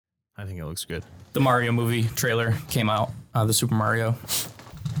I think it looks good. The Mario movie trailer came out, the Super Mario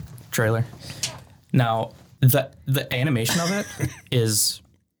trailer. Now, the animation of it is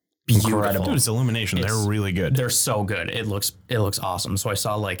beautiful. Dude, it's Illumination. They're really good. They're so good. It looks awesome. So I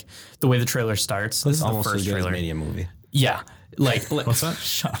saw like the way the trailer starts. This is the first trailer. As a Minion movie. Yeah. What's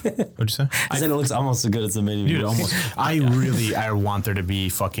that? What'd you say? I said it looks almost as good as a Minion movie. Dude, almost. I want there to be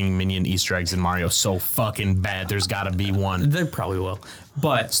fucking Minion Easter eggs in Mario so fucking bad. There's got to be one. They probably will.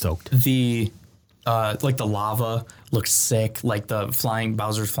 But Stoked. The like the lava looks sick. Like the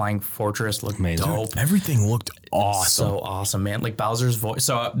Bowser's flying fortress looked dope. Everything looked awesome. So awesome, man. Like Bowser's voice.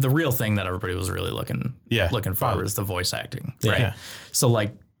 So the real thing that everybody was really looking for was the voice acting, right? Yeah. So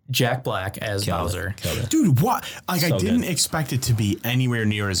like Jack Black as Bowser. Dude, what? Like, I didn't expect it to be anywhere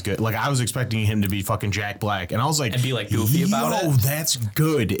near as good. Like, I was expecting him to be fucking Jack Black. And I was like, And be, like, goofy about it? Oh, that's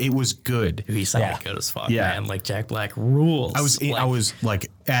good. It was good. He sounded good as fuck, Yeah. man. Like Jack Black rules. I was like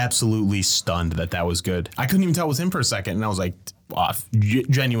absolutely stunned that was good. I couldn't even tell it was him for a second. And I was like,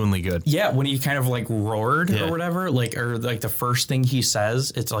 genuinely good. Yeah, when he kind of like roared or whatever, or the first thing he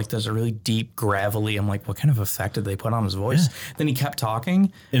says, it's like there's a really deep, gravelly. I'm like, what kind of effect did they put on his voice? Then he kept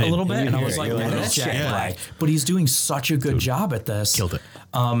talking a little bit, and I was like, that's Jack Black. But he's doing such a good job at this. Killed it.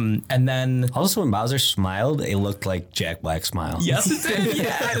 And then Also, when Bowser smiled, it looked like Jack Black smiled. yes, it did.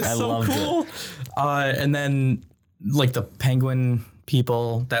 Yeah, it's I so loved cool. And then like the penguin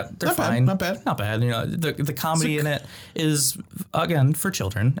people, that they're fine. Not bad. You know, the comedy in it is again for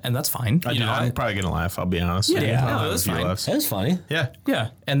children, and that's fine. I'm probably gonna laugh. I'll be honest. Yeah, I'll no, have that's a few fine. laughs. That was funny. Yeah. Yeah,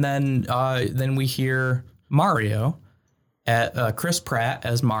 and then we hear Mario at Chris Pratt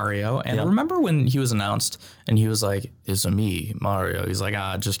as Mario, and remember when he was announced and he was like, "It's me, Mario." He's like,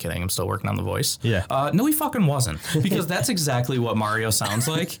 just kidding. I'm still working on the voice. Yeah. No, he fucking wasn't, because that's exactly what Mario sounds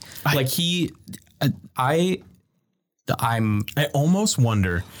like. I almost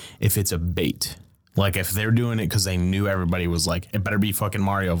wonder if it's a bait. Like if they're doing it because they knew everybody was like, it better be fucking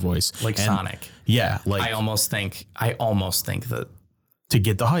Mario voice. like Sonic. Yeah. Like I almost think that. to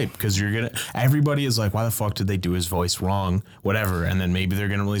get the hype, because everybody is like, why the fuck did they do his voice wrong? Whatever. And then maybe they're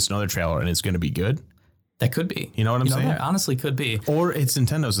going to release another trailer and it's going to be good. That could be. You know what I'm saying? That honestly could be. Or it's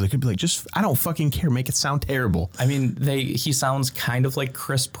Nintendo, so they could be like, I don't fucking care. Make it sound terrible. I mean, he sounds kind of like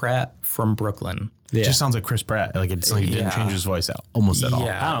Chris Pratt from Brooklyn. It just sounds like Chris Pratt. Like it's like he didn't change his voice out almost at all.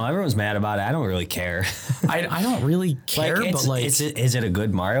 Yeah. I don't know. Everyone's mad about it. I don't really care. I don't really care, it's, but like, is it a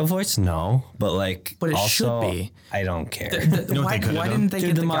good Mario voice? No, but like, But it also, should be. I don't care. why didn't they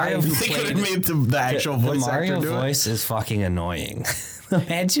get the guy who They could have played? made the actual The voice Mario actor do it. voice is fucking annoying.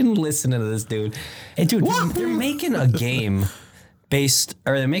 Imagine listening to this dude. Hey, dude, they're making a game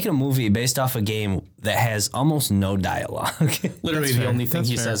they're making a movie based off a game that has almost no dialogue. Literally, the only thing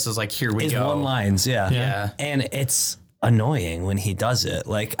he says is like, "Here we It's go." one lines, Yeah. and it's annoying when he does it.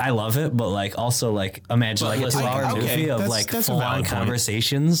 Like, I love it, but like also like imagine like a listen, 2-hour movie of that's like a full on valid point.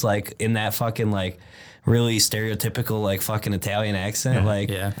 conversations, like in that fucking like really stereotypical like fucking Italian accent. Like,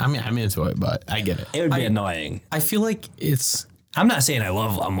 Yeah. I mean, I'm into it, but I get it. it would be annoying. I feel like it's. I'm not saying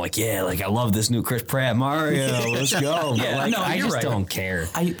I'm like, yeah, like I love this new Chris Pratt Mario. Let's go. But Yeah, like, no, I you're just right. don't care.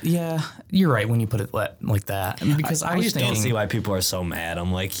 You're right when you put it like that. Because I was just thinking, don't see why people are so mad.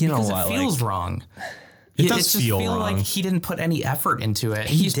 I'm like, you know because what? it feels Like, wrong. It It does just feel feel wrong. like he didn't put any effort into it.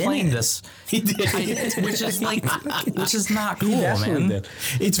 He's playing didn't. this, He did. which is not cool, definitely man. did.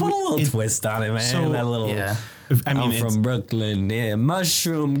 Put a little twist on it, man. so- that little. Yeah. I mean, I'm it's, from Brooklyn, yeah.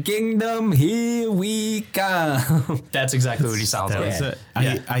 Mushroom Kingdom, here we come. That's exactly what he sounds like. that's it.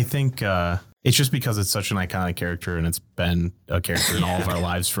 Yeah. I think it's just because it's such an iconic character and it's been a character in all of our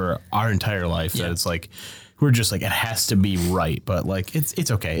lives for our entire life that it's like we're just like, it has to be right, but like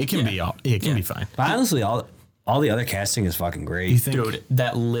it's okay. It can be fine. But honestly, all the other casting is fucking great. You think? Dude,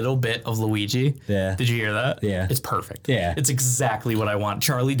 that little bit of Luigi. Yeah. Did you hear that? Yeah. It's perfect. Yeah. It's exactly what I want.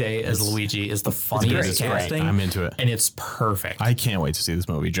 Charlie Day as Luigi is the funniest It's great. casting. I'm into it. And it's perfect. I can't wait to see this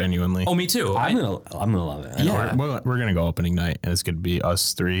movie. Genuinely. me too. I'm gonna love it. Yeah. We're gonna go opening night, and it's gonna be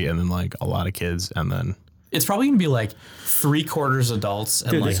us three, and then like a lot of kids, and then It's probably going to be like 3/4 adults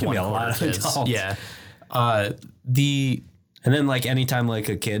and Dude, like there's gonna be a 1/4 lot of kids. adults. Yeah. And then like anytime like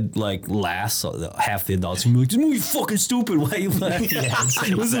a kid like laughs, half the adults will be like, "This movie's fucking stupid. Why are you laughing?"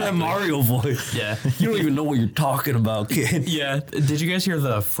 Listen to that Mario voice. Yeah. You don't even know what you're talking about, kid. Yeah. Did you guys hear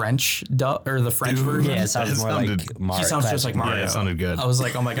the French or the French version? Yeah, it sounds more sounded- like Mario. He sounds just like Mario. yeah, it sounded good. I was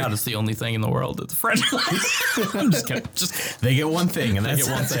like, oh my God, it's the only thing in the world that the French I'm just kidding. They get one thing, and that's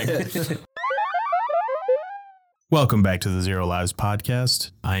Get one thing. Welcome back to the Zero Lives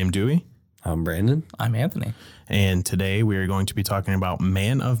podcast. I am Dewey, I'm Brandon. I'm Anthony. and today we are going to be talking about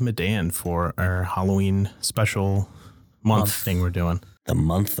Man of Medan for our Halloween special month thing we're doing. The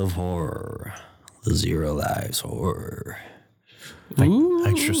month of horror. The Zero Lives horror.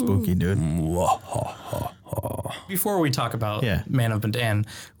 Extra spooky, dude. Before we talk about Man of Medan,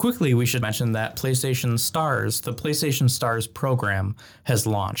 quickly we should mention that PlayStation Stars, the PlayStation Stars program, has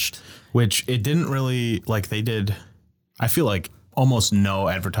launched. Which it didn't really, like they did, I feel like almost no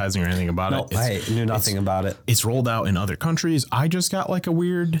advertising or anything about it. I knew nothing about it. It's rolled out in other countries. I just got like a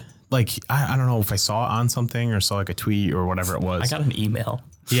weird, like, I don't know if I saw it on something or saw like a tweet or whatever it was. I got an email.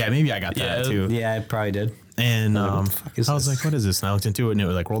 Yeah, maybe I got that too. Yeah, I probably did. And I was like, what is this? And I looked into it and it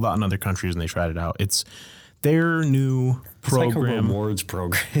was like rolled out in other countries and they tried it out. It's their new program. It's like a rewards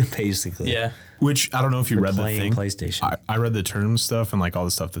program, basically. Yeah. Which I don't know if you read the thing. PlayStation. I read the terms stuff and like all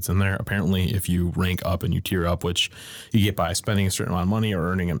the stuff that's in there. Apparently, if you rank up and you tier up, which you get by spending a certain amount of money or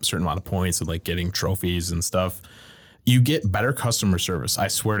earning a certain amount of points and like getting trophies and stuff, you get better customer service. I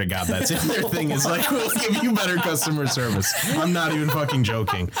swear to God, that's in their thing. Is like, we'll give you better customer service. I'm not even fucking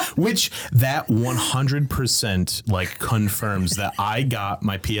joking. Which that 100% like confirms that I got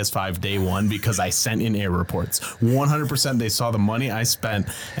my PS5 day one because I sent in error reports. 100% they saw the money I spent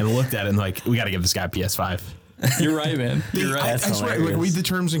and looked at it and like, we got to give this guy a PS5. You're right, man. You're right. I swear, like, read the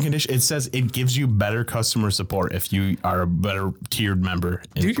terms and conditions. It says it gives you better customer support if you are a better tiered member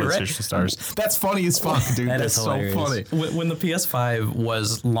in PlayStation Stars. That's funny as fuck, dude. That's so funny. When the PS5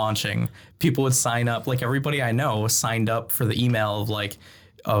 was launching, people would sign up. Like everybody I know signed up for the email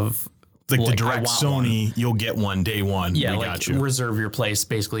of the direct Sony, you'll get one day one. Yeah, we got you. Reserve your place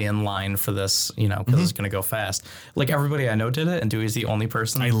basically in line for this, because it's going to go fast. Like everybody I know did it, and Dewey's the only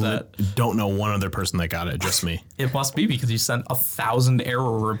person that don't know one other person that got it, just me. It must be because you sent 1,000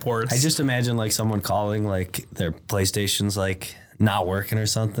 error reports. I just imagine like someone calling like their PlayStation's like not working or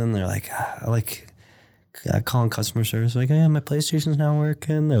something. They're like, calling customer service, like, yeah, my PlayStation's not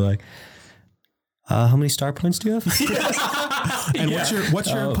working. They're like, how many star points do you have? And what's your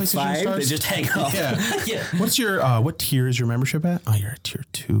PlayStation 5? Stars? They just hang up. Yeah. What's your what tier is your membership at? Oh, you're at tier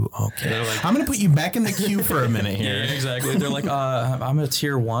 2. Okay. Like, I'm gonna put you back in the queue for a minute here. Yeah, exactly. They're like, I'm at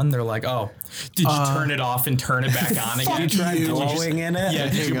tier 1. They're like, oh, did you turn it off and turn it back on again? Did you try blowing in it? Yeah,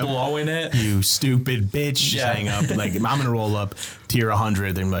 did you blow in it? You stupid bitch. Just hang up. Like, I'm gonna roll up tier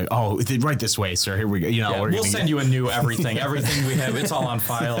 100. They're like, oh, right this way, sir. Here we go. We'll send you a new everything. Everything we have, it's all on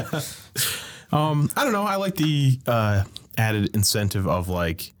file. I don't know. I like the added incentive of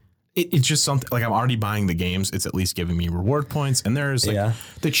like it's just something like I'm already buying the games. It's at least giving me reward points. And there's like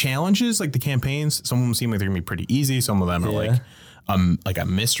the challenges, like the campaigns. Some of them seem like they're gonna be pretty easy. Some of them are like a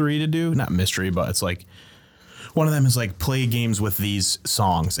mystery to do. Not mystery, but it's like one of them is like play games with these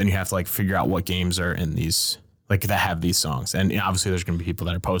songs, and you have to like figure out what games are in these. Like that have these songs, and obviously there's going to be people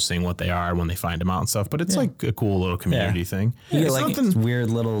that are posting what they are when they find them out and stuff. But it's like a cool little community thing. You get like weird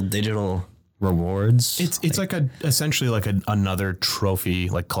little digital rewards. It's like essentially like another trophy,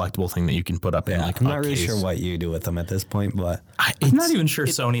 like collectible thing that you can put up in. Like I'm not really sure what you do with them at this point, but I'm not even sure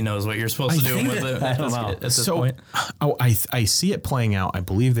Sony knows what you're supposed to do with it. I don't know. At this point. I see it playing out. I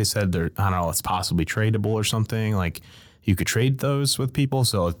believe they said I don't know, it's possibly tradable or something. Like you could trade those with people.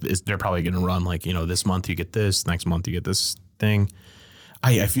 So they're probably going to run like, this month you get this, next month you get this thing.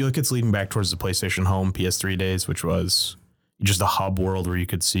 I feel like it's leading back towards the PlayStation Home PS3 days, which was just a hub world where you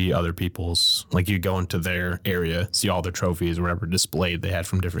could see other people's, like you go into their area, see all their trophies or whatever displayed they had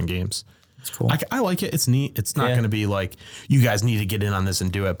from different games. It's cool. I like it. It's neat. It's not going to be like, you guys need to get in on this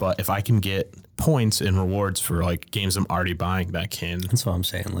and do it. But if I can get points and rewards for like games I'm already buying that can that's what I'm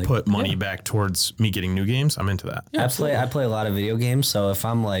saying. Like put money back towards me getting new games, I'm into that. Yeah, I play a lot of video games. So if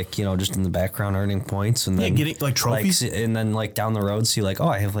I'm like, just in the background earning points and then getting like trophies and then like down the road, see like, oh,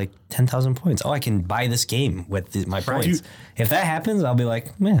 I have like 10,000 points. Oh, I can buy this game with my points. If that happens, I'll be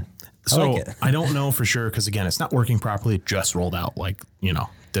like, man, I like it. I don't know for sure. Cause again, it's not working properly. It just rolled out like,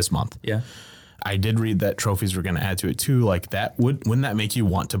 this month. Yeah. I did read that trophies were going to add to it too. Like that wouldn't that make you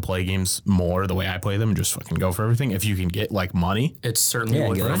want to play games more the way I play them? Just fucking go for everything. If you can get like money, it certainly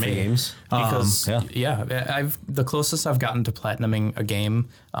would for me. Games. Because the closest I've gotten to platinuming a game,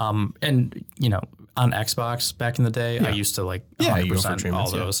 and on Xbox back in the day, I used to like 100% all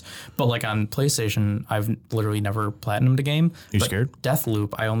those. But like on PlayStation, I've literally never platinumed a game. You scared?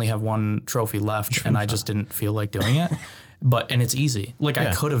 Deathloop, I only have one trophy left, and I just didn't feel like doing it. And it's easy. Like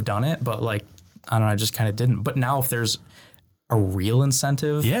I could have done it, but like I don't know, I just kind of didn't. But now if there's a real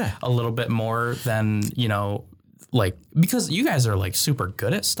incentive, a little bit more than, like, because you guys are like super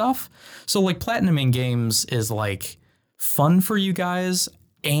good at stuff. So like platinuming games is like fun for you guys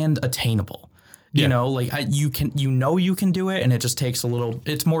and attainable. You know, like you can do it, and it just takes a little.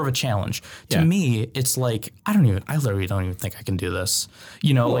 It's more of a challenge. To me, it's like I literally don't even think I can do this.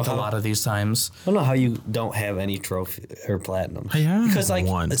 You know, like a lot of these times. I don't know how you don't have any trophy or platinum. Yeah, because like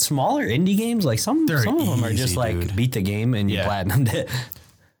the smaller indie games, like some of them are just like beat the game and you platinumed it.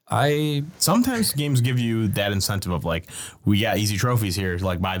 Sometimes games give you that incentive of like, we got easy trophies here,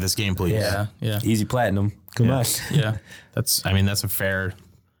 like buy this game, please. Yeah. Easy platinum. Come on. Yeah. That's a fair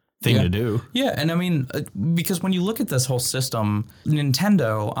thing to do. Yeah, and I mean, because when you look at this whole system,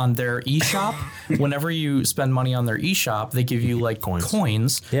 Nintendo on their eShop, whenever you spend money on their eShop, they give you like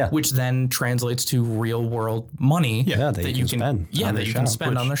coins, which then translates to real world money that you can spend. Yeah, that you can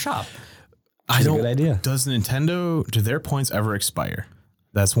spend on their shop. That's a good idea. Does Nintendo, do their points ever expire?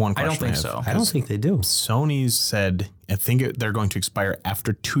 That's one question. I don't think so. I don't think they do. Sony's said, I think they're going to expire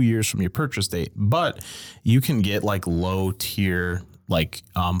after 2 years from your purchase date, but you can get like low tier like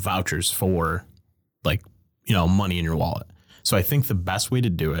vouchers for like, you know, money in your wallet. So I think the best way to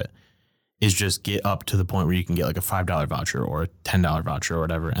do it is just get up to the point where you can get like a $5 voucher or a $10 voucher or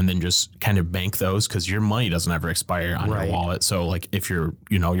whatever, and then just kind of bank those because your money doesn't ever expire on your wallet. So like if your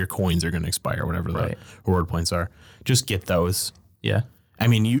coins are going to expire, whatever the reward points are, just get those. Yeah. I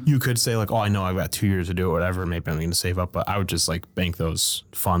mean, you could say like, oh, I know I've got 2 years to do it, whatever. Maybe I'm going to save up, but I would just like bank those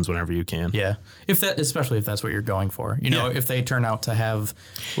funds whenever you can. Yeah, especially if that's what you're going for. You know, if they turn out to have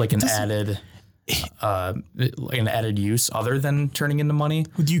like an added use other than turning into money,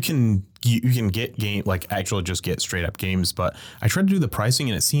 you can get game like actually just get straight up games. But I tried to do the pricing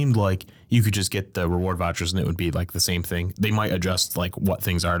and it seemed like you could just get the reward vouchers and it would be like the same thing. They might adjust like what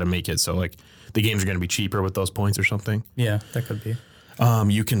things are to make it so like the games are going to be cheaper with those points or something. Yeah, that could be.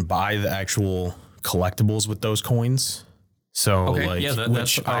 You can buy the actual collectibles with those coins. So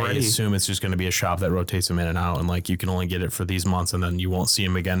which I assume it's just going to be a shop that rotates them in and out, and like you can only get it for these months, and then you won't see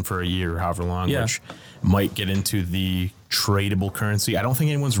them again for a year or however long, which might get into the tradable currency. I don't think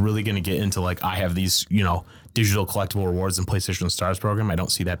anyone's really going to get into like I have these, you know, digital collectible rewards in PlayStation Stars program. I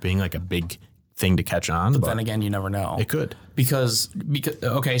don't see that being like a big thing to catch on. But then again, you never know. It could because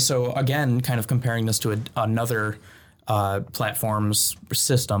okay, so again, kind of comparing this to another platform's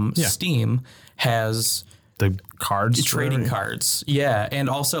system, Steam has the cards, trading cards. Yeah. And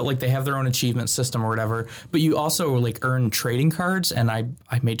also like they have their own achievement system or whatever, but you also like earn trading cards. And I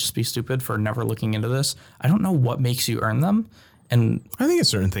may just be stupid for never looking into this. I don't know what makes you earn them. And I think it's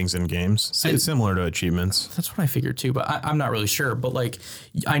certain things in games. It's similar to achievements. That's what I figured too, but I'm not really sure. But like,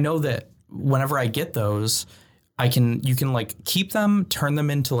 I know that whenever I get those, you can like keep them, turn them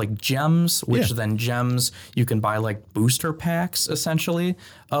into like gems, which then gems you can buy like booster packs essentially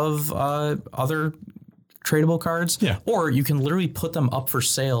of other tradable cards. Yeah. Or you can literally put them up for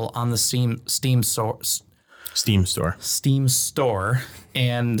sale on the Steam store,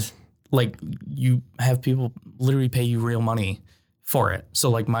 and like you have people literally pay you real money for it. So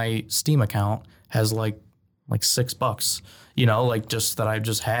like my Steam account has like $6, you know, like just that I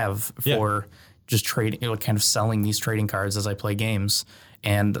just have for just trading, you know, kind of selling these trading cards as I play games.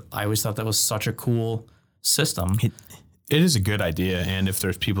 And I always thought that was such a cool system. It is a good idea. And if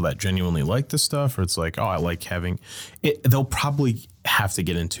there's people that genuinely like this stuff, or it's like, oh, I like having it, they'll probably have to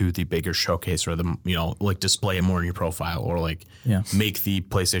get into the bigger showcase or the, you know, like display it more in your profile, or like make the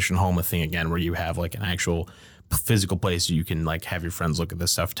PlayStation Home a thing again, where you have like an actual physical place you can like have your friends look at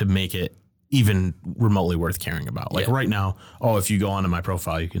this stuff to make it even remotely worth caring about. Like right now, if you go onto my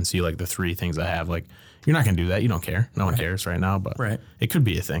profile, you can see like the 3 things I have. Like you're not going to do that. You don't care. No one cares right now, but it could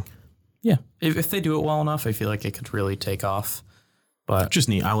be a thing. Yeah. If they do it well enough, I feel like it could really take off. But just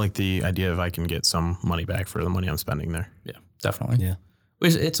neat. I like the idea of I can get some money back for the money I'm spending there. Yeah, definitely. Yeah.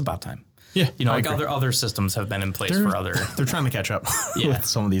 It's about time. Yeah. You know, like other systems have been in place for other. They're trying to catch up with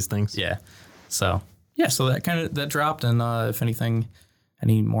some of these things. Yeah. So that dropped. And if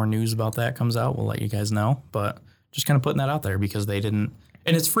any more news about that comes out, we'll let you guys know. But just kind of putting that out there because they didn't.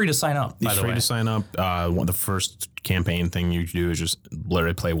 And it's free to sign up, by the way. It's free to sign up. The first campaign thing you do is just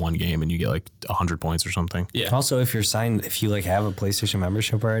literally play one game and you get like 100 points or something. Yeah. Also, if you like have a PlayStation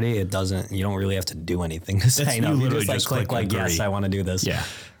membership already, you don't really have to do anything to sign up. You just click like, yes, I want to do this. Yeah.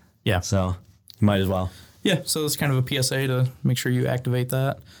 Yeah. So you might as well. Yeah. So it's kind of a PSA to make sure you activate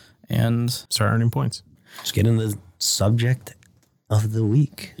that and start earning points. Let's get into the subject of the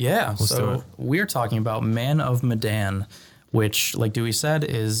week. Yeah. So we're talking about Man of Medan, which, like Dewey said,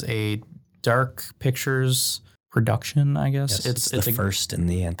 is a Dark Pictures production, I guess. Yes, it's the first in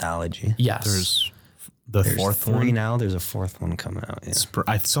the anthology. Yes. There's fourth 3 one. now. There's a 4th one coming out.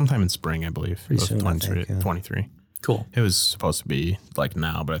 Yeah. Sometime in spring, I believe. Pretty soon, 23. I think, 23. Cool. It was supposed to be like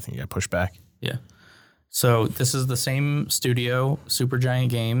now, but I think it got pushed back. Yeah. So this is the same studio, Supergiant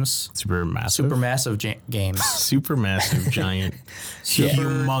Games. Supermassive Games. Supermassive giant,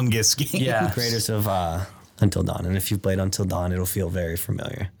 humongous game. Yeah. Creators of Until Dawn. And if you've played Until Dawn, it'll feel very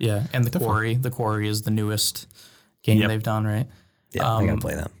familiar. Yeah. And The Quarry. The Quarry is the newest game they've done, right? Yeah, I gotta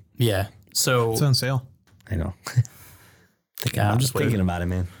play that. Yeah. So It's on sale. I know. I'm just thinking about it,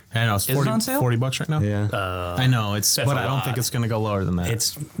 man. I know it's it on sale? $40 right now. Yeah. I know but I don't think it's gonna go lower than that.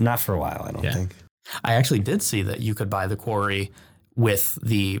 It's not for a while, I don't think. I actually did see that you could buy The Quarry with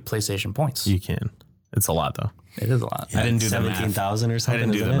the PlayStation points. You can. It's a lot though. It is a lot. I didn't do the math. 17,000 or I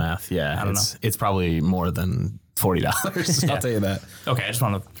something. didn't do the math. Yeah, I don't know. It's probably more than $40. I'll tell you that. Okay, I just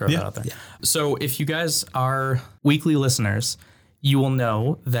want to throw that out there. Yeah. So if you guys are weekly listeners, you will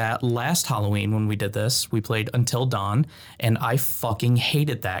know that last Halloween when we did this, we played Until Dawn, and I fucking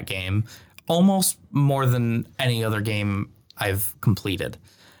hated that game almost more than any other game I've completed.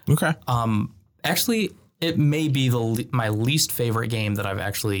 Okay. Actually, it may be my least favorite game that I've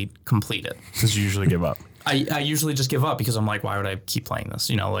actually completed. Because you usually give up. I usually just give up because I'm like, why would I keep playing this?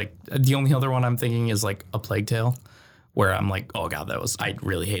 You know, like the only other one I'm thinking is like A Plague Tale, where I'm like, oh God, I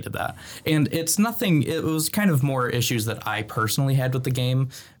really hated that. And it's nothing, it was kind of more issues that I personally had with the game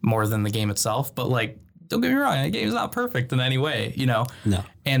more than the game itself. But like, don't get me wrong, the game's not perfect in any way, you know? No.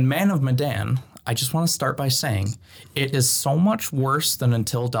 And Man of Medan, I just want to start by saying it is so much worse than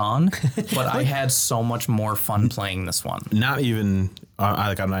Until Dawn, but I had so much more fun playing this one. Not even,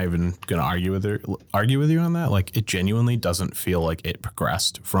 I'm not even gonna argue with you on that. Like, it genuinely doesn't feel like it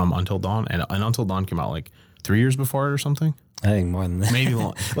progressed from Until Dawn, and Until Dawn came out like 3 years before it or something. I think more than that. Maybe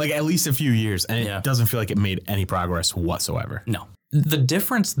like at least a few years, and it doesn't feel like it made any progress whatsoever. No. The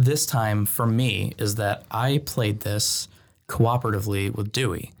difference this time for me is that I played this cooperatively with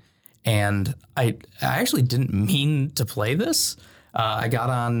Dewey. And I actually didn't mean to play this. I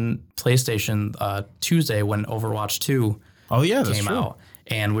got on PlayStation Tuesday when Overwatch 2 came out.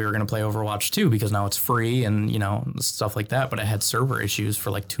 And we were going to play Overwatch 2 because now it's free and, you know, stuff like that. But I had server issues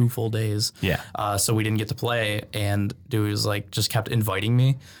for like 2 full days. Yeah. So we didn't get to play. And Dewey was like, just kept inviting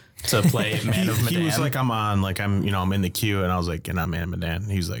me to play Man of Medan. He was like, I'm in the queue. And I was like, you're not Man of Medan.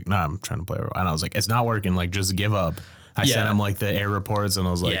 He was like, no, I'm trying to play Overwatch. And I was like, it's not working. Like, just give up. I sent him like the air reports and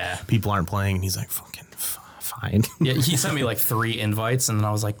I was like, people aren't playing. And he's like, fucking fine. Yeah, he sent me like 3 invites and then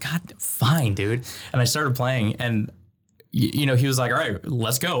I was like, God, fine, dude. And I started playing and, you know, he was like, all right,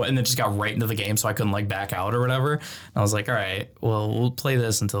 let's go. And then just got right into the game so I couldn't like back out or whatever. And I was like, all right, well, we'll play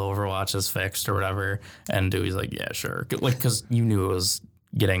this until Overwatch is fixed or whatever. And Dewey's like, yeah, sure. Like, because you knew it was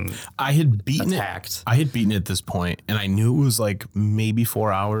getting I had beaten attacked. I had beaten it at this point, and I knew it was like maybe 4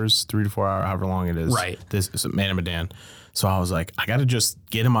 hours, 3 to 4 hours, however long it is. Right. This is Man of Medan. So I was like, I got to just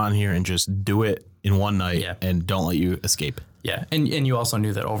get him on here and just do it in one night and don't let you escape. Yeah. And you also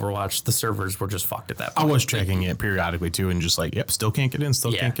knew that Overwatch, the servers were just fucked at that point. I was checking it periodically too and just like, yep, still can't get in,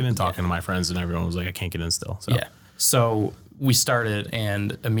 talking to my friends and everyone was like, I can't get in still. So. Yeah. So we started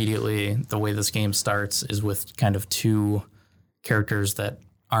and immediately the way this game starts is with kind of 2 characters that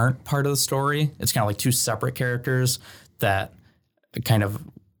aren't part of the story. It's kind of like 2 separate characters that kind of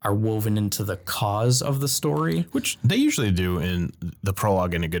are woven into the cause of the story. Which they usually do in the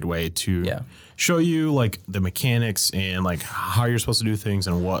prologue in a good way to show you like the mechanics and like how you're supposed to do things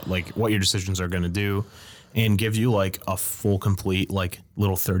and what your decisions are going to do and give you like a full, complete, like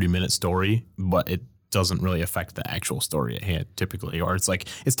little 30-minute story, but it doesn't really affect the actual story at hand typically. Or it's like,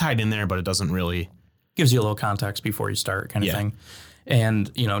 it's tied in there, but it doesn't really... Gives you a little context before you start kind of thing. And,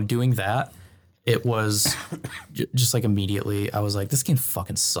 you know, doing that, it was just like immediately, I was like, this game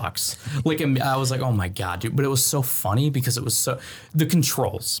fucking sucks. Like, I was like, oh my God, dude. But it was so funny because it was so, the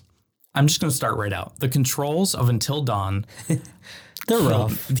controls, I'm just going to start right out. The controls of Until Dawn,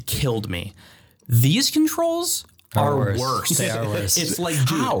 killed me. These controls are worse. They are worse. It's like,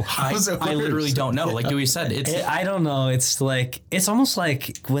 dude, I literally don't know. Like Dewey said, I don't know. It's like, it's almost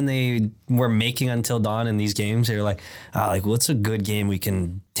like when they were making Until Dawn in these games, they were like, what's a good game we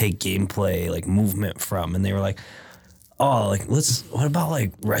can take gameplay, like movement from? And they were like, what about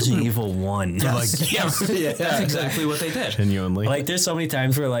like Resident Evil 1? That's exactly what they did. Genuinely. Like there's so many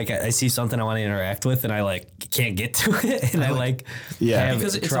times where like I see something I want to interact with and I like can't get to it and I have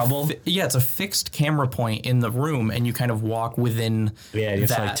because trouble. It's a fixed camera point in the room and you kind of walk within you have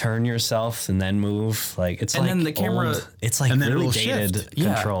to like turn yourself and then move. Like it's and then the camera it's like and then really dated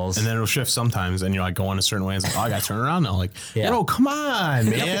controls. And then it'll shift sometimes and you're like going a certain way and it's like, oh, I gotta turn around now. Like, come on,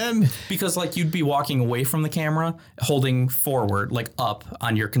 man. Because like you'd be walking away from the camera, holding forward, like up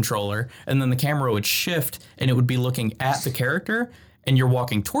on your controller, and then the camera would shift and it would be looking at the character and you're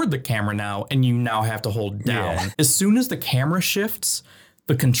walking toward the camera now and you now have to hold down. As soon as the camera shifts,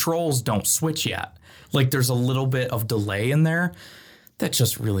 the controls don't switch yet. Like there's a little bit of delay in there that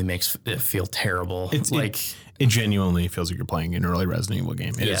just really makes it feel terrible. It genuinely feels like you're playing an early Resident Evil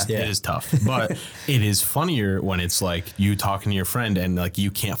game. It is tough, but it is funnier when it's like you talking to your friend and like you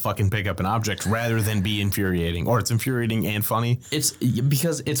can't fucking pick up an object rather than be infuriating, or it's infuriating and funny. It's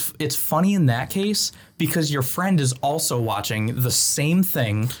because it's funny in that case because your friend is also watching the same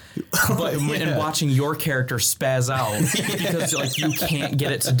thing, but and watching your character spaz out because like you can't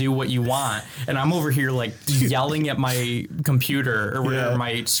get it to do what you want, and I'm over here like yelling at my computer or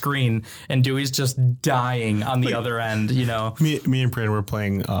my screen, and Dewey's just dying on the other end, you know. Me and Brandon were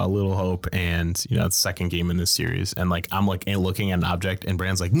playing Little Hope, and it's the second game in this series, and like I'm like looking at an object, and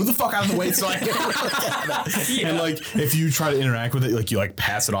Brandon's like, move the fuck out of the way so I can look at it. And like if you try to interact with it, like you like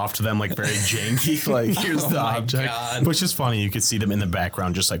pass it off to them like very janky, like here's the object. God. But it's just funny, you could see them in the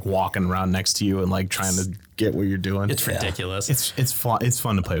background just like walking around next to you and like trying to get what you're doing. It's ridiculous. It's fun. It's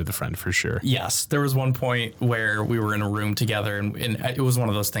fun to play with a friend for sure. Yes, there was one point where we were in a room together, and it was one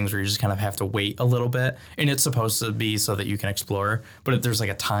of those things where you just kind of have to wait a little bit, and it's supposed to be so that you can explore, but there's like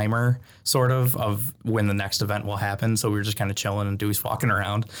a timer sort of when the next event will happen. So we were just kind of chilling, and Dewey's walking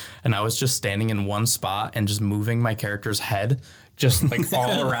around, and I was just standing in one spot and just moving my character's head just like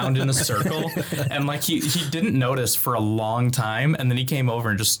all around in a circle, and like he didn't notice for a long time, and then he came over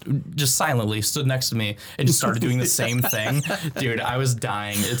and just silently stood next to me and just started doing the same thing. Dude, I was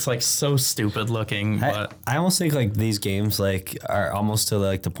dying. It's like so stupid looking, but I almost think like these games like are almost to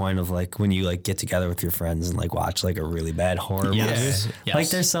like the point of like when you like get together with your friends and like watch like a really bad horror movie. Yes. Like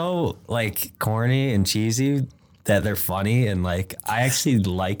they're so like corny and cheesy that they're funny, and like I actually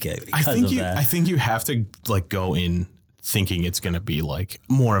like it because of that. I think you have to like go in thinking it's going to be like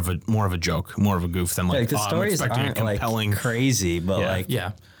more of a joke, more of a goof than like the stories aren't compelling, like crazy, but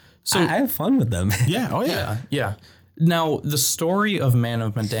so I have fun with them. Yeah. Now the story of Man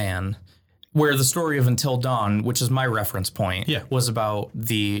of Medan, where the story of Until Dawn, which is my reference point, was about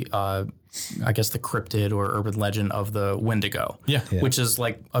the I guess the cryptid or urban legend of the Wendigo, which is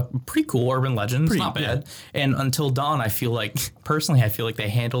like a pretty cool urban legend. It's not bad. And Until Dawn, I feel like they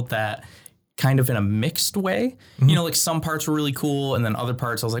handled that kind of in a mixed way. Mm-hmm. You know, like some parts were really cool, and then other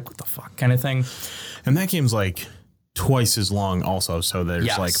parts I was like, what the fuck kind of thing. And that game's like twice as long also, so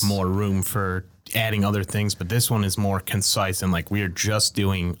there's like more room for adding other things, but this one is more concise and like we're just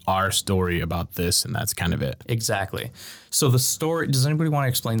doing our story about this, and that's kind of it. Exactly. So the story, does anybody want to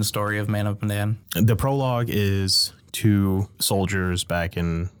explain the story of Man of Medan? The prologue is two soldiers back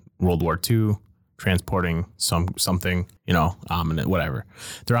in World War II transporting something, whatever.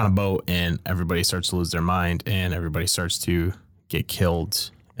 They're on a boat and everybody starts to lose their mind and everybody starts to get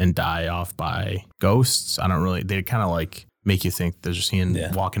killed and die off by ghosts. They kind of like make you think they're just seeing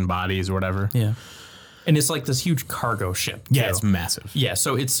walking bodies or whatever. Yeah. And it's like this huge cargo ship. Yeah, it's massive. Yeah,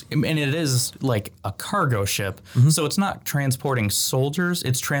 so it is like a cargo ship. Mm-hmm. So it's not transporting soldiers,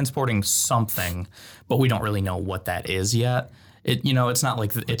 it's transporting something, but we don't really know what that is yet. It's not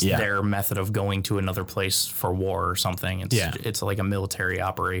like it's their method of going to another place for war or something. It's like a military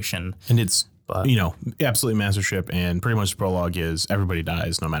operation. And it's, absolutely massive ship. And pretty much the prologue is everybody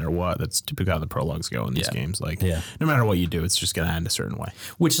dies no matter what. That's typically how the prologues go in these games. Like, no matter what you do, it's just going to end a certain way.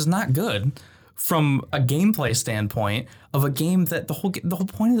 Which is not good from a gameplay standpoint of a game that the whole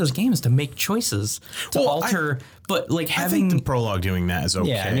point of this game is to make choices to alter. But like having I think the prologue doing that is okay.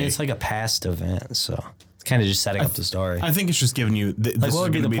 Yeah, I mean, it's like a past event, so it's kind of just setting up the story. I think it's just giving you what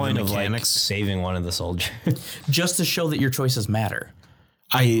would be the point of like saving one of the soldiers? Just to show that your choices matter.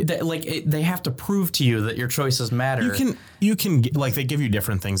 They have to prove to you that your choices matter. You can like they give you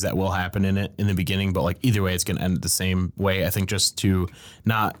different things that will happen in it in the beginning, but like either way, it's going to end the same way. I think just to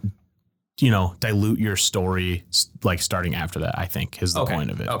not dilute your story, like starting after that, I think is the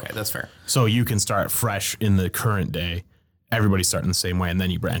point of it. Okay, that's fair. So you can start fresh in the current day. Everybody's starting the same way, and then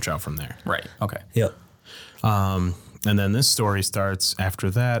you branch out from there. Right. Okay. Yep. And then this story starts after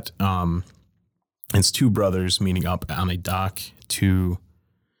that. It's two brothers meeting up on a dock to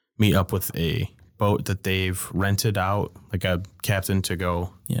meet up with a boat that they've rented out, like a captain to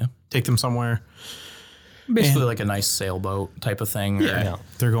go take them somewhere. Basically like a nice sailboat type of thing. Yeah.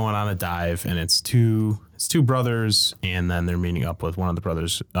 They're going on a dive, and it's two brothers, and then they're meeting up with one of the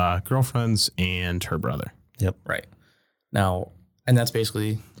brothers' girlfriends and her brother. Yep. Right. Now, and that's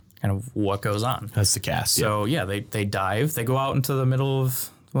basically kind of what goes on. That's the cast. So they dive. They go out into the middle of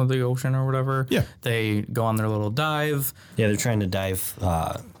the ocean or whatever. Yeah. They go on their little dive. Yeah, they're trying to dive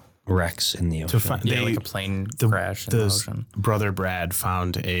wrecks in the ocean. Like a plane crash in the ocean. Brother Brad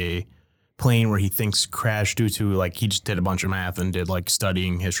found a plane where he thinks crashed due to like he just did a bunch of math and did like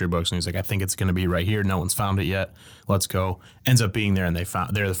studying history books, and he's like, I think it's going to be right here. No one's found it yet. Let's go. Ends up being there, and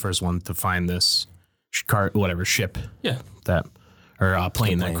they're the first one to find this ship. Yeah.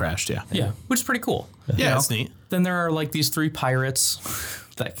 Plane that crashed. Yeah. Yeah. Which is pretty cool. Yeah, that's neat. Then there are like these 3 pirates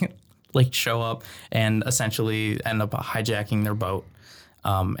that can like show up and essentially end up hijacking their boat.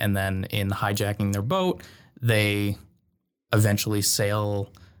 And then in hijacking their boat, they eventually sail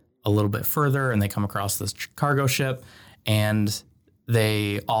a little bit further and they come across this cargo ship, and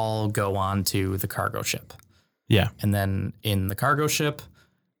they all go on to the cargo ship. Yeah. And then in the cargo ship,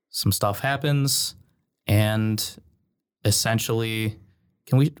 some stuff happens, and essentially,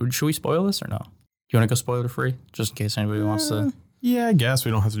 should we spoil this or no? You want to go spoiler free, just in case anybody wants to? Yeah, I guess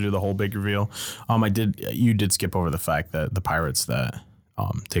we don't have to do the whole big reveal. You did skip over the fact that the pirates that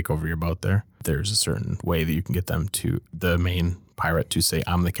take over your boat there's a certain way that you can get them to the main pirate to say,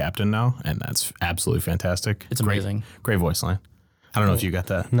 I'm the captain now. And that's absolutely fantastic. It's amazing. Great voice line. I don't know if you got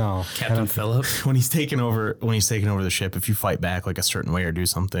that. No. Captain Phillip. When he's taking over the ship, if you fight back like a certain way or do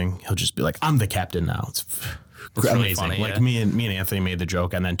something, he'll just be like, I'm the captain now. It's amazing. Really funny, like me and Anthony made the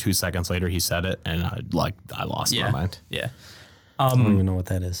joke, and then 2 seconds later he said it, and I lost my mind. Yeah. I don't even know what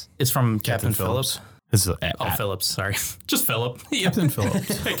that is. It's from Captain Phillips. Phillips. This is Phillips. Sorry, just Philip. Captain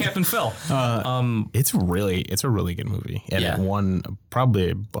Phillips. Captain Phil. It's a really good movie, and it won probably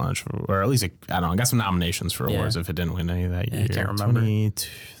a bunch, or at least I got some nominations for awards if it didn't win any that year. I can't remember.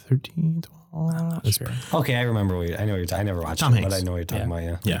 2013, 12. I'm not sure. Okay, I remember. I know I never watched Tom it, Hanks. but I know what you're talking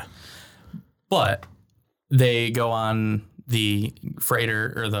about. Yeah. But they go on the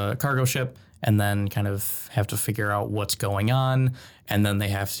freighter or the cargo ship, and then kind of have to figure out what's going on, and then they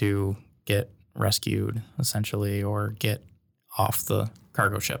have to get rescued essentially or get off the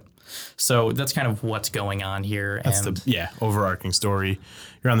cargo ship. So that's kind of what's going on here. That's the overarching story.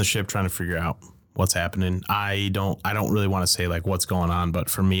 You're on the ship trying to figure out what's happening. I don't really want to say like what's going on, but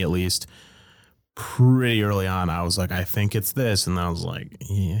for me at least, pretty early on, I was like, I think it's this, and then I was like,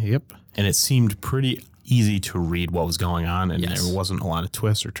 yep. And it seemed pretty easy to read what was going on, and there wasn't a lot of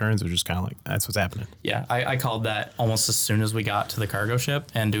twists or turns. It was just kind of like, that's what's happening. Yeah, I called that almost as soon as we got to the cargo ship,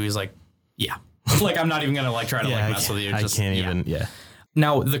 and Dewey's like, yeah. Like, I'm not even going to like try to mess with you. I can't even.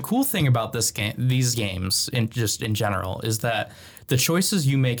 Now, the cool thing about these games, in general, is that the choices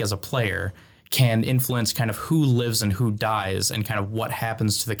you make as a player can influence kind of who lives and who dies and kind of what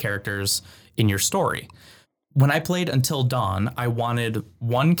happens to the characters in your story. When I played Until Dawn, I wanted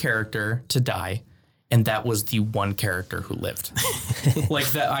one character to die, and that was the one character who lived. Like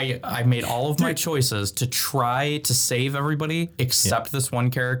that, I made all of my choices to try to save everybody except this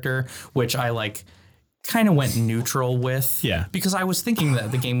one character, which I like kind of went neutral with. Yeah. Because I was thinking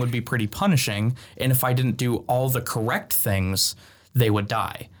that the game would be pretty punishing, and if I didn't do all the correct things, they would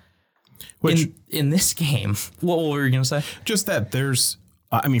die. Which in this game, what were you going to say? Just that there's,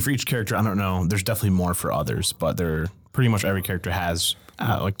 for each character, I don't know, there's definitely more for others, but pretty much every character has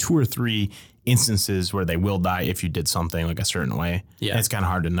like 2 or 3 instances where they will die if you did something like a certain way. Yeah. And it's kind of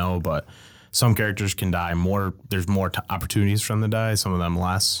hard to know, but some characters can die more. There's more opportunities for them to die, some of them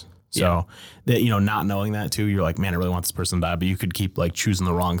less. So that, not knowing that too, you're like, man, I really want this person to die, but you could keep like choosing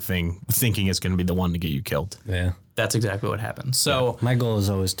the wrong thing, thinking it's going to be the one to get you killed. Yeah. That's exactly what happened. So my goal is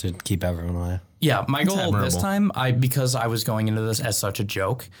always to keep everyone alive. Yeah, my goal this time, because I was going into this as such a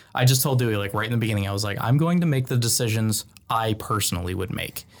joke, I just told Dewey, like right in the beginning, I was like, I'm going to make the decisions I personally would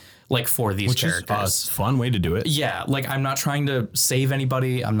make, like for these characters. Which is a fun way to do it. Yeah, like I'm not trying to save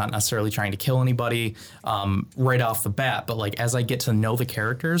anybody. I'm not necessarily trying to kill anybody right off the bat. But like as I get to know the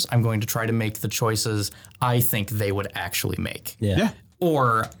characters, I'm going to try to make the choices I think they would actually make. Yeah.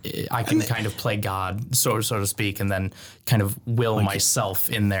 Or I can kind of play God, so to speak, and then kind of will myself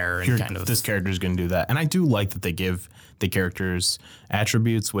in there and kind of. This character is going to do that, and I do like that they give the characters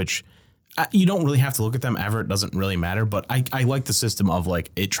attributes, which you don't really have to look at them ever. It doesn't really matter, but I like the system of like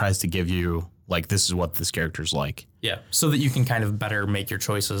it tries to give you like this is what this character's like. Yeah, so that you can kind of better make your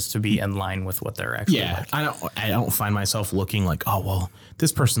choices to be in line with what they're actually like. I don't find myself looking like, oh, well,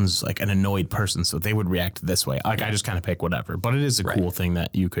 this person's like an annoyed person, so they would react this way. Like I just kind of pick whatever, but it is a cool thing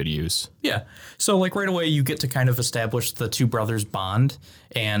that you could use. Yeah, so like right away you get to kind of establish the two brothers' bond,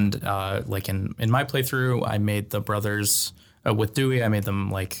 and like in my playthrough, I made the brothers with Dewey. I made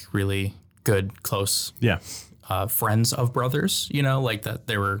them like really good, close, friends of brothers. Like that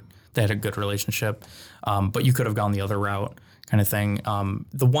they had a good relationship, but you could have gone the other route kind of thing.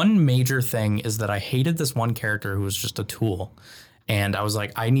 The one major thing is that I hated this one character who was just a tool. And I was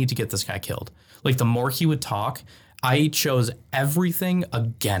like, I need to get this guy killed. Like the more he would talk, I chose everything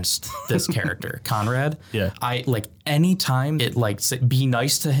against this character, Conrad. Yeah. I like anytime it like be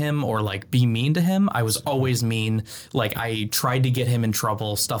nice to him or like be mean to him, I was always mean. Like I tried to get him in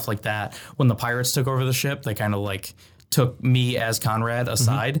trouble, stuff like that. When the pirates took over the ship, they kind of like took me as Conrad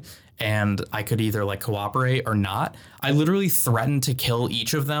aside. And I could either like cooperate or not. I literally threatened to kill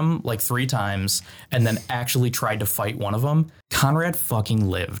each of them like 3 times and then actually tried to fight one of them. Conrad fucking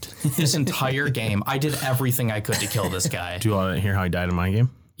lived this entire game. I did everything I could to kill this guy. Do you want to hear how he died in my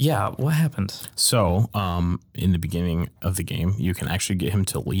game? Yeah, what happened? So, in the beginning of the game, you can actually get him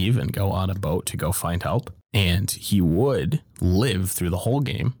to leave and go on a boat to go find help. And he would live through the whole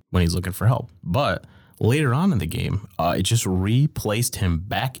game when he's looking for help. But later on in the game, it just replaced him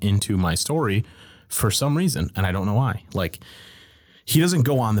back into my story for some reason, and I don't know why. Like, he doesn't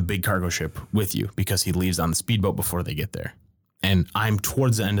go on the big cargo ship with you because he leaves on the speedboat before they get there. And I'm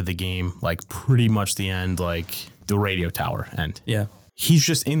towards the end of the game, like pretty much the end, like the radio tower end. Yeah. He's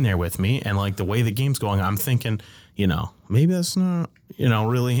just in there with me, and like the way the game's going, I'm thinking, maybe that's not,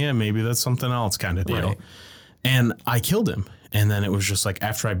 really him. Maybe that's something else kind of deal. Right. And I killed him. And then it was just like,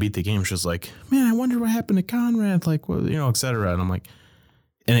 after I beat the game, she was like, man, I wonder what happened to Conrad, like, well, et cetera. And I'm like,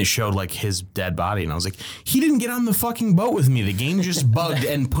 and it showed like his dead body. And I was like, he didn't get on the fucking boat with me. The game just bugged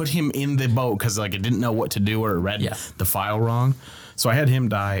and put him in the boat because like it didn't know what to do or it read the file wrong. So I had him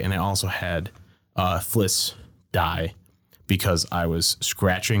die, and I also had Fliss die because I was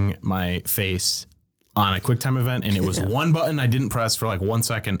scratching my face on a QuickTime event, and it was one button I didn't press for like 1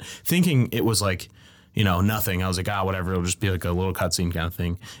 second, thinking it was like, nothing. I was like, whatever. It'll just be like a little cutscene kind of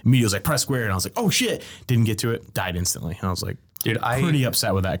thing. Immediately, I was like, press square. And I was like, oh, shit. Didn't get to it. Died instantly. And I was like, dude, I'm pretty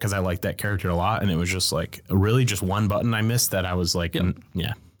upset with that because I liked that character a lot. And it was just like, really just one button I missed that I was like,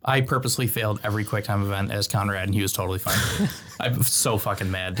 yeah. I purposely failed every QuickTime event as Conrad, and he was totally fine. I'm so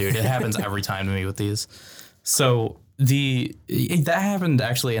fucking mad, dude. It happens every time to me with these. So that happened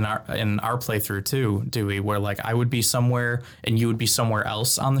actually in our playthrough too, Dewey, where like I would be somewhere and you would be somewhere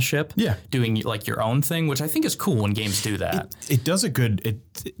else on the ship, doing like your own thing, which I think is cool when games do that.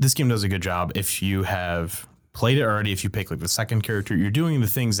 This game does a good job if you have played it already. If you pick like the second character, you're doing the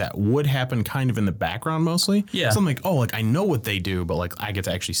things that would happen kind of in the background mostly. Yeah. So I'm like, I know what they do, but like I get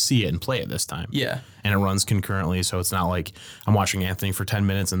to actually see it and play it this time. Yeah. And it runs concurrently, so it's not like I'm watching Anthony for 10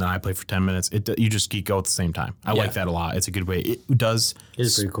 minutes and then I play for 10 minutes. You just go at the same time. I like that a lot. It's a good way. It does.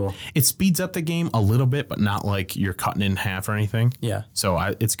 It's pretty cool. It speeds up the game a little bit, but not like you're cutting it in half or anything. Yeah. So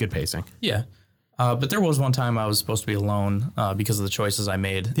it's good pacing. Yeah. But there was one time I was supposed to be alone because of the choices I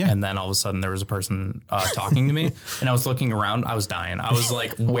made. Yeah. And then all of a sudden there was a person talking to me and I was looking around. I was dying. I was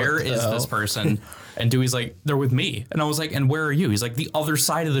like, where is this person? And Dewey's like, they're with me. And I was like, and where are you? He's like, the other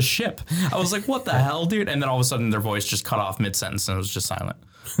side of the ship. I was like, what the hell, dude? And then all of a sudden their voice just cut off mid-sentence and it was just silent.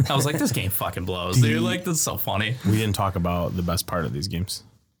 I was like, this game fucking blows, dude. Like, that's so funny. We didn't talk about the best part of these games.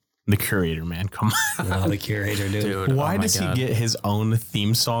 The curator, man. Come on. Oh, the curator, dude. Why does he get his own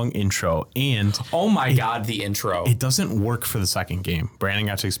theme song intro? And oh my God, the intro. It doesn't work for the second game. Brandon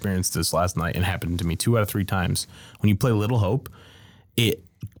got to experience this last night and happened to me 2 out of 3 times. When you play Little Hope, it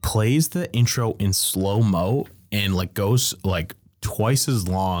plays the intro in slow-mo and like goes like twice as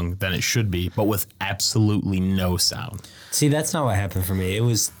long than it should be, but with absolutely no sound. See, that's not what happened for me. It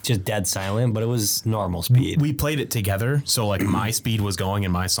was just dead silent, but it was normal speed. We played it together, so like my speed was going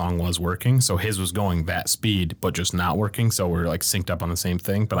and my song was working, so his was going that speed, but just not working, so we're like synced up on the same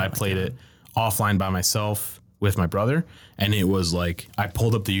thing, but I played it offline by myself with my brother, and it was like, I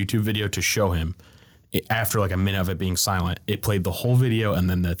pulled up the YouTube video to show him. After like a minute of it being silent, it played the whole video, and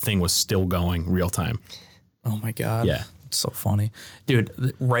then the thing was still going real time. Oh my God. Yeah. It's so funny.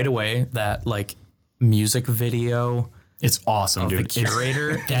 Dude, right away, that like music video. It's awesome, dude. The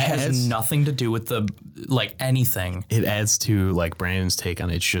curator, it has nothing to do with the like anything. It adds to like Brandon's take on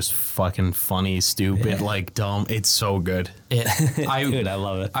it. It's just fucking funny, stupid, like dumb. It's so good. Dude, I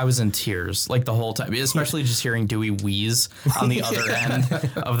love it. I was in tears like the whole time, especially just hearing Dewey wheeze on the other end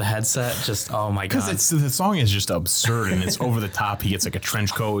of the headset. Just oh my God, because the song is just absurd and it's over the top. He gets like a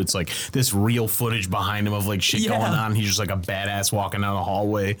trench coat. It's like this real footage behind him of like shit going on. He's just like a badass walking down the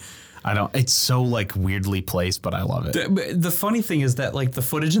hallway. It's so like weirdly placed, but I love it. The funny thing is that like the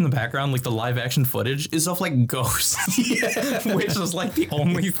footage in the background, like the live action footage is of like ghosts, which is like the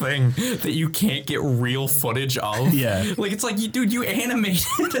only thing that you can't get real footage of. Yeah. Like it's like, dude, you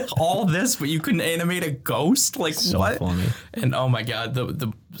animated all this, but you couldn't animate a ghost. Like so what? Funny. And oh my God,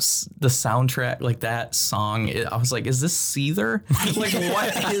 the soundtrack, like that song, I was like, is this Seether? Like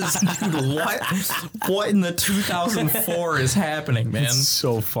what in the 2004 is happening, man? It's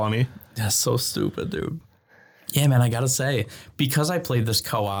so funny. That's so stupid, dude. Yeah, man, I gotta say, because I played this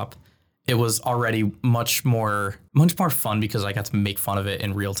co-op it was already much more fun because I got to make fun of it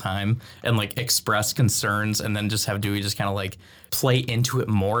in real time and like express concerns and then just have Dewey just kind of like play into it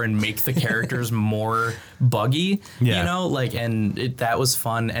more and make the characters more buggy, you know, like, and that was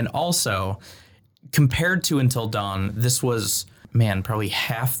fun. And also compared to Until Dawn, this was, man, probably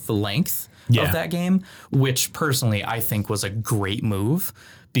half the length of that game, which personally I think was a great move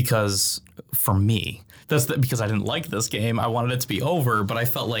because for me, because I didn't like this game. I wanted it to be over, but I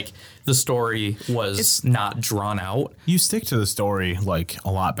felt like the story was not drawn out. You stick to the story like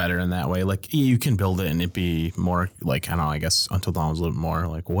a lot better in that way. Like you can build it and it be more like, I don't know, I guess Until Dawn was a little more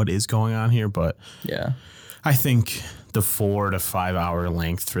like what is going on here. But yeah, I think the 4 to 5 hour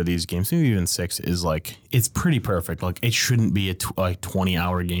length for these games, maybe even 6, is like, it's pretty perfect. Like it shouldn't be a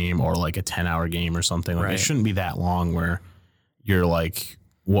 20-hour game or like a 10-hour game or something. Like it shouldn't be that long where you're like,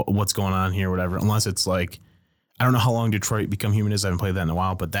 what's going on here, whatever, unless it's like, I don't know how long Detroit Become Human is. I haven't played that in a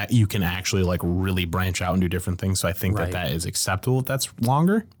while, but that you can actually like really branch out and do different things. So I think that is acceptable if that's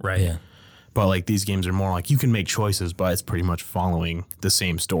longer. Right. Yeah. But like these games are more like you can make choices, but it's pretty much following the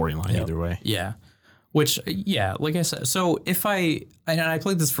same storyline either way. Yeah. Which, like I said, so if I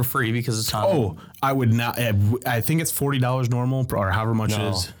played this for free because it's on. Oh, I would not. I think it's $40 normal or however much it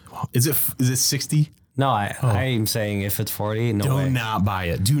is. Is it 60? No, I'm saying if it's 40, no way. Do not buy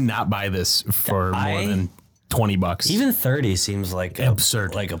it. Do not buy this for more than $20. Even 30 seems like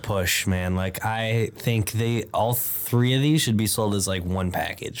absurd, like a push, man. Like I think all 3 of these should be sold as like one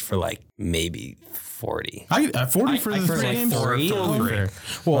package for like maybe 40. 40 for the 3 games. Totally.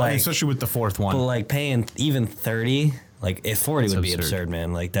 Well, like, especially with the 4th one. But like paying even 30, like if 40 would be absurd,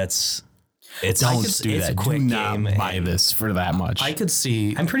 man. Like that's. Don't do that. Do not buy this for that much. I could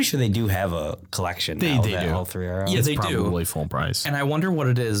see. I'm pretty sure they do have a collection. They do. All 3 are out. Yeah, they do. Probably full price. And I wonder what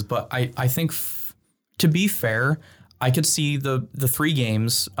it is, but I think to be fair, I could see the 3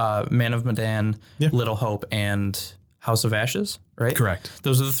 games: Man of Medan, Little Hope, and House of Ashes. Right. Correct.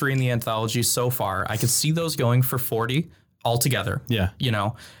 Those are the 3 in the anthology so far. I could see those going for 40 altogether. Yeah. You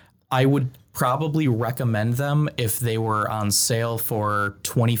know, I would probably recommend them if they were on sale for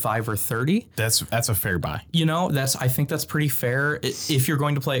 25 or 30. That's a fair buy. You know, I think that's pretty fair if you're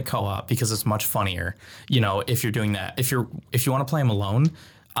going to play it co-op because it's much funnier. You know, if you're doing that, if you want to play them alone,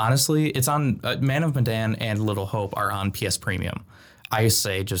 honestly, it's on Man of Medan and Little Hope are on PS Premium. I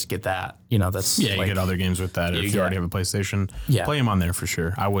say just get that. You know, that's you get other games with that. If you already have a PlayStation, play them on there for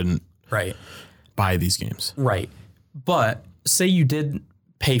sure. I wouldn't buy these games. Right. But say you did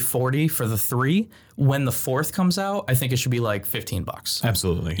pay 40 for the 3. When the 4th comes out, I think it should be like $15.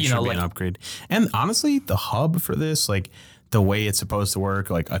 Absolutely. It should be an upgrade. And honestly, the hub for this, like the way it's supposed to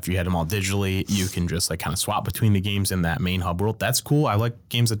work, like if you had them all digitally, you can just like kind of swap between the games in that main hub world. That's cool. I like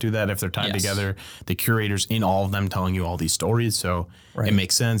games that do that if they're tied together. The curators in all of them telling you all these stories. So it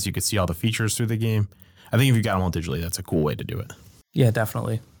makes sense. You could see all the features through the game. I think if you got them all digitally, that's a cool way to do it. Yeah,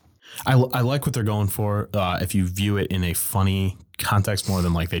 definitely. I like what they're going for. If you view it in a funny context more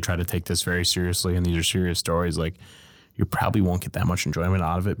than like they try to take this very seriously and these are serious stories, like you probably won't get that much enjoyment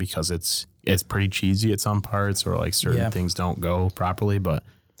out of it because it's pretty cheesy at some parts or like certain things don't go properly. But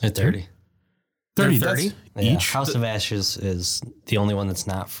at 30. 30 each. House of Ashes is the only one that's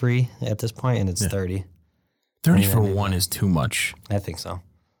not free at this point, and it's 30. 30 for one is too much. I think so.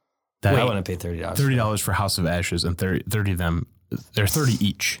 I wouldn't pay $30. $30 for House of Ashes and 30 of them. They're 30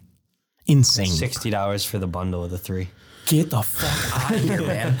 each. Insane. $60 for the bundle of the 3. Get the fuck out of here,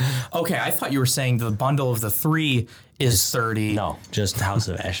 man. Okay, I thought you were saying the bundle of the 3 is 30. No, just House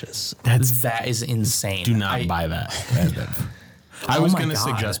of Ashes. That is insane. Do not buy that. I was going to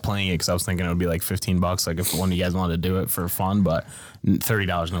suggest playing it because I was thinking it would be like $15, like if one of you guys wanted to do it for fun, but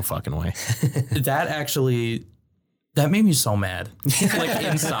 $30, no fucking way. That made me so mad. Like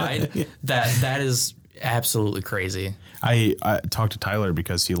inside, that is absolutely crazy. I talked to Tyler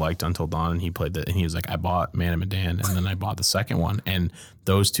because he liked Until Dawn and he played and he was like, I bought Man of Medan and then I bought the second one, and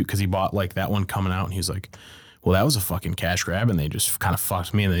those two, because he bought like that one coming out and he was like, well, that was a fucking cash grab and they just kind of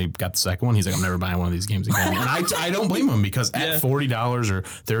fucked me and they got the second one. He's like, I'm never buying one of these games again. And I don't blame him because at $40 or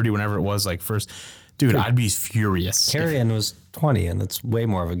 $30, whenever it was, like first, dude, I'd be furious. Carrion was 20 and that's way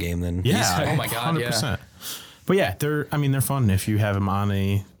more of a game than oh my god, 100%. But yeah, they're fun if you have them on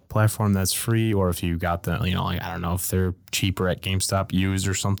a platform that's free, or if you got them, like I don't know if they're cheaper at GameStop used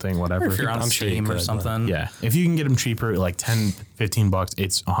or something, whatever. Or if you're on Steam or something. Yeah, if you can get them cheaper, like $10-15,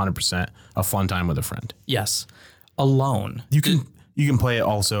 it's 100% a fun time with a friend. Yes, alone. You can play it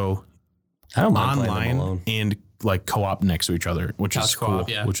also. I don't mind online playing them alone. And like co-op next to each other, which is cool.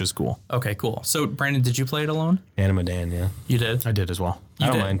 Yeah. Which is cool. Okay, cool. So Brandon, did you play it alone? Man of Medan, yeah. You did. I did as well. I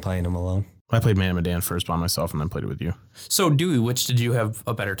don't mind playing them alone. I played Man of Medan first by myself and then played it with you. So Dewey, which did you have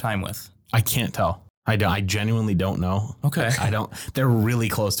a better time with? I can't tell. I genuinely don't know. Okay. They're really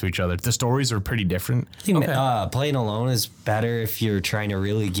close to each other. The stories are pretty different. I think playing alone is better if you're trying to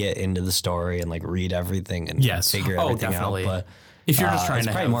really get into the story and like read everything and figure everything definitely. out. But if you're just trying it's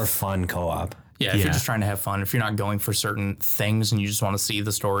to probably have more fun co-op. Yeah, if you're just trying to have fun, if you're not going for certain things and you just want to see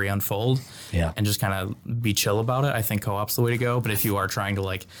the story unfold and just kind of be chill about it, I think co-op's the way to go. But if you are trying to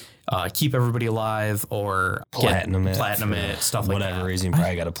like keep everybody alive or platinum it, stuff like that. Whatever reason, you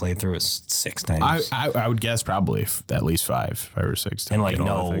probably got to play through it 6 times. I would guess probably at least 5 or 6. And like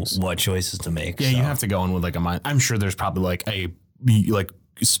know what choices to make. Yeah, you have to go in with like a mind. I'm sure there's probably like a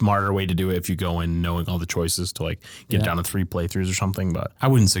smarter way to do it if you go in knowing all the choices to like get down to 3 playthroughs or something, but I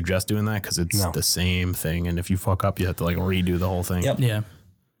wouldn't suggest doing that because it's the same thing, and if you fuck up you have to like redo the whole thing. Yep. Yeah.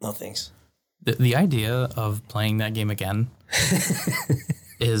 No thanks. The idea of playing that game again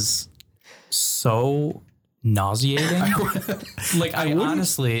is so nauseating. Like I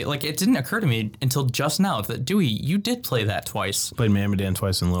honestly, like it didn't occur to me until just now that Dewey, you did play that twice. Played Man of Medan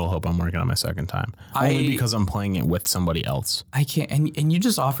twice and Little Hope I'm working on my second time. Only because I'm playing it with somebody else. I can't, and you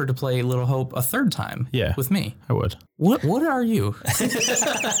just offered to play Little Hope a third time. Yeah. With me. I would. What are you?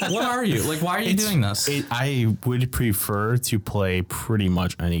 What are you? Like, why are you doing this? I would prefer to play pretty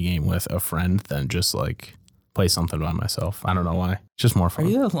much any game with a friend than just like play something by myself. I don't know why. It's just more fun. Are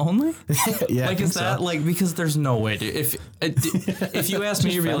you that lonely? Yeah. Like, is that like, because there's no way to, if you ask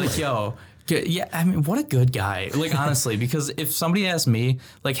me, you'd be like, yo, yeah, I mean, what a good guy. Like, honestly, because if somebody asked me,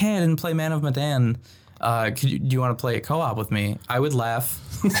 like, hey, I didn't play Man of Medan, do you want to play a co-op with me? I would laugh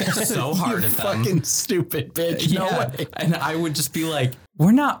so hard at them. Fucking stupid bitch. Yeah. No way. And I would just be like,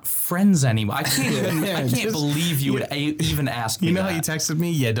 we're not friends anymore. I can't believe you would even ask me. You know that. how you texted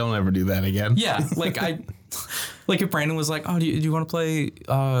me? Yeah, don't ever do that again. Yeah, like if Brandon was like, oh, do you want to play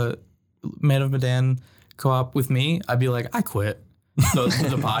Man of Medan co-op with me? I'd be like, I quit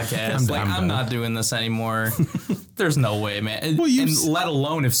the podcast. I'm not doing this anymore. There's no way, man. And let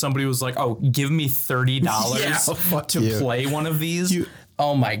alone if somebody was like, oh, give me $30 to play one of these.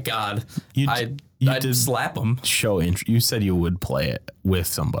 Oh my God. I'd slap them. You said you would play it with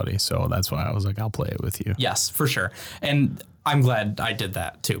somebody, so that's why I was like, I'll play it with you. Yes, for sure. And I'm glad I did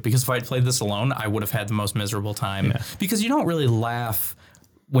that too, because if I'd played this alone, I would have had the most miserable time because you don't really laugh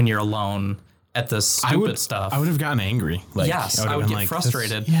when you're alone at this stupid stuff. I would have gotten angry. Like, yes, I would get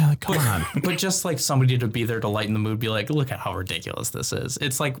frustrated. Yeah, like, come on. But just like somebody to be there to lighten the mood, be like, look at how ridiculous this is.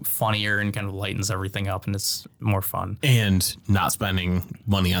 It's like funnier and kind of lightens everything up, and it's more fun. And not spending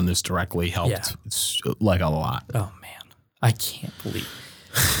money on this directly helped like a lot. Oh man, I can't believe.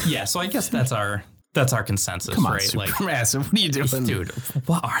 Yeah, so I guess that's our consensus, Come on, right? Supermassive. What are you doing, dude?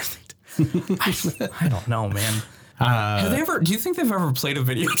 What are they? I don't know, man. Do you think they've ever played a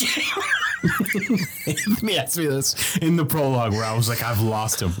video game? Let me ask you this. In the prologue where I was like, I've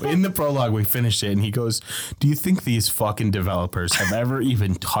lost him. In the prologue, we finished it and he goes, do you think these fucking developers have ever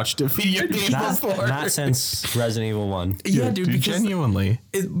even touched a video game before? Not since Resident Evil 1. Yeah, dude, because genuinely.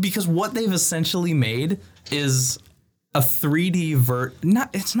 Because what they've essentially made is a 3D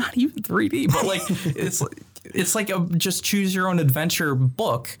it's not even 3D, but like it's like a just choose your own adventure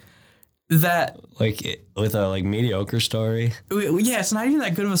book. That with a mediocre story. Yeah, it's not even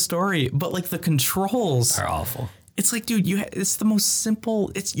that good of a story, but like the controls are awful. It's like, dude, it's the most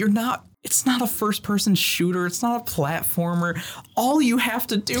simple. It's not a first person shooter. It's not a platformer. All you have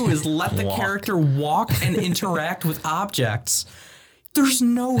to do is let the character walk and interact with objects. There's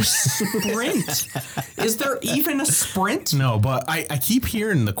no sprint. Is there even a sprint? No, but I keep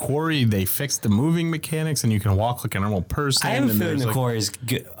hearing the Quarry, they fixed the moving mechanics and you can walk like a normal person. I have a feeling the Quarry is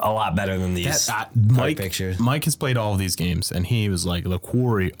a lot better than these pictures. Mike has played all of these games and he was like, the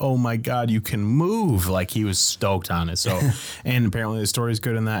Quarry, oh my God, you can move. Like he was stoked on it. So, and apparently the story is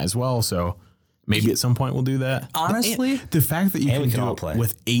good in that as well. So maybe at some point we'll do that. Honestly, the fact that you can do it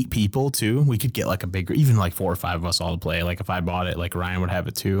with 8 people too, we could get like a bigger, even like 4 or 5 of us all to play. Like if I bought it, like Ryan would have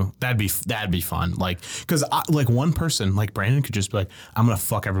it too. That'd be fun. Like, cause like one person, like Brandon could just be like, I'm going to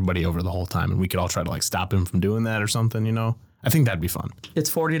fuck everybody over the whole time. And we could all try to like stop him from doing that or something, you know? I think that'd be fun. It's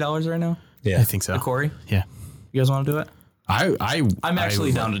 $40 right now. Yeah, I think so. The Quarry? Yeah. You guys want to do it? I'm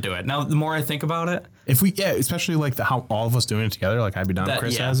actually down to do it. Now, the more I think about it, especially like how all of us doing it together, like I'd be down if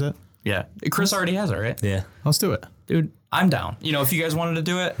Chris has it. Yeah. Chris already has it, right? Yeah. Let's do it. Dude, I'm down. You know, if you guys wanted to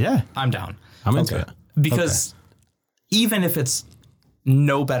do it, I'm down. I'm into it. Because even if it's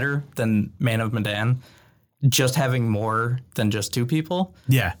no better than Man of Medan, just having more than just 2 people,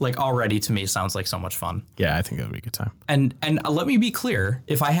 Yeah. like already to me sounds like so much fun. Yeah, I think that would be a good time. And let me be clear,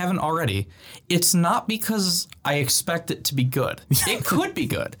 if I haven't already, it's not because I expect it to be good. It could be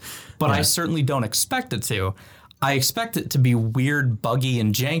good, but I certainly don't expect it to. I expect it to be weird, buggy,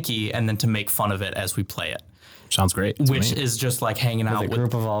 and janky, and then to make fun of it as we play it. Sounds great. Which is just like hanging out with a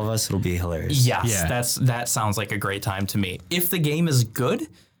group of all of us. It'll be hilarious. Yes, that sounds like a great time to me. If the game is good,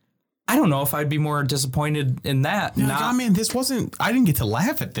 I don't know if I'd be more disappointed in that. You're like, oh man, I didn't get to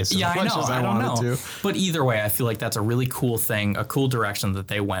laugh at this as I much know, as I don't wanted know. to. But either way, I feel like that's a really cool thing, a cool direction that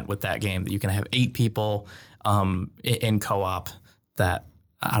they went with that game, that you can have 8 people in co-op. That,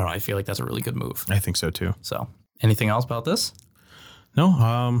 I don't know, I feel like that's a really good move. I think so too. So, anything else about this?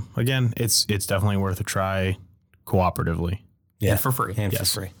 No, again, it's definitely worth a try cooperatively. Yeah, and for free. And for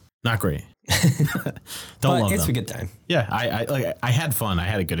free. Not great. Don't love it's them. A good time. Yeah, I had fun. I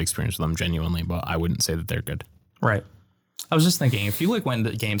had a good experience with them, genuinely, but I wouldn't say that they're good. Right. I was just thinking, if you like went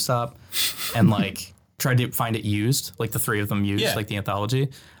to GameStop and like tried to find it used, like the 3 of them used, like the anthology,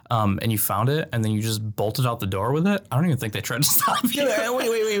 and you found it and then you just bolted out the door with it, I don't even think they tried to stop you.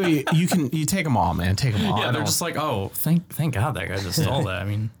 Wait. You take them all, man. Take them all. Yeah, they're just like, oh, thank God that guy just stole that. I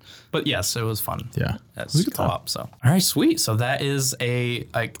mean, but yes, it was fun. Yeah, that's co-op. So, all right, sweet. So that is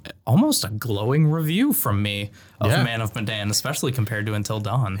almost a glowing review from me of Man of Medan, especially compared to Until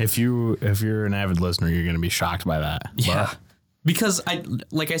Dawn. If you're an avid listener, you're going to be shocked by that. Yeah, because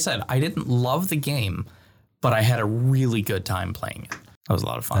like I said, I didn't love the game, but I had a really good time playing it. That was a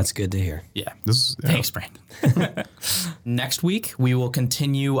lot of fun. That's good to hear. Yeah. Thanks, Brandon. Next week, we will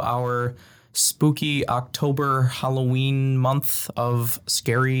continue our spooky October Halloween month of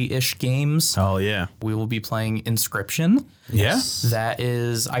scary-ish games. Oh, yeah. We will be playing Inscryption. Yeah. That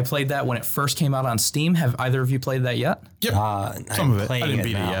is, I played that when it first came out on Steam. Have either of you played that yet? Yep. Some of it. I didn't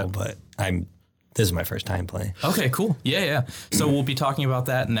beat it yet, but this is my first time playing. Okay, cool. Yeah. So we'll be talking about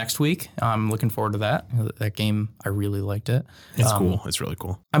that next week. I'm looking forward to that. That game, I really liked it. It's cool. It's really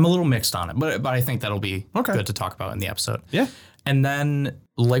cool. I'm a little mixed on it, but I think that'll be good to talk about in the episode. Yeah. And then,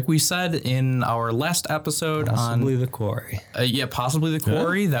 like we said in our last episode, possibly the Quarry. Possibly the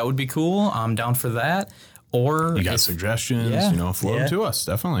Quarry. That would be cool. I'm down for that. Or you got suggestions? Float them to us.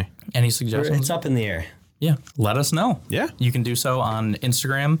 Definitely. Any suggestions? It's up in the air. Yeah, let us know. Yeah, you can do so on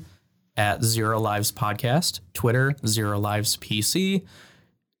Instagram at Zero Lives Podcast, Twitter Zero Lives PC,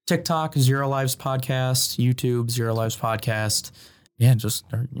 TikTok Zero Lives Podcast, YouTube Zero Lives Podcast. Yeah, just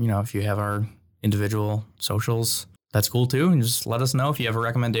if you have our individual socials, that's cool too. And just let us know if you have a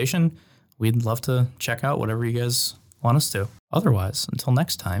recommendation. We'd love to check out whatever you guys want us to. Otherwise, until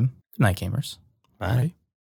next time, good night, gamers. Bye.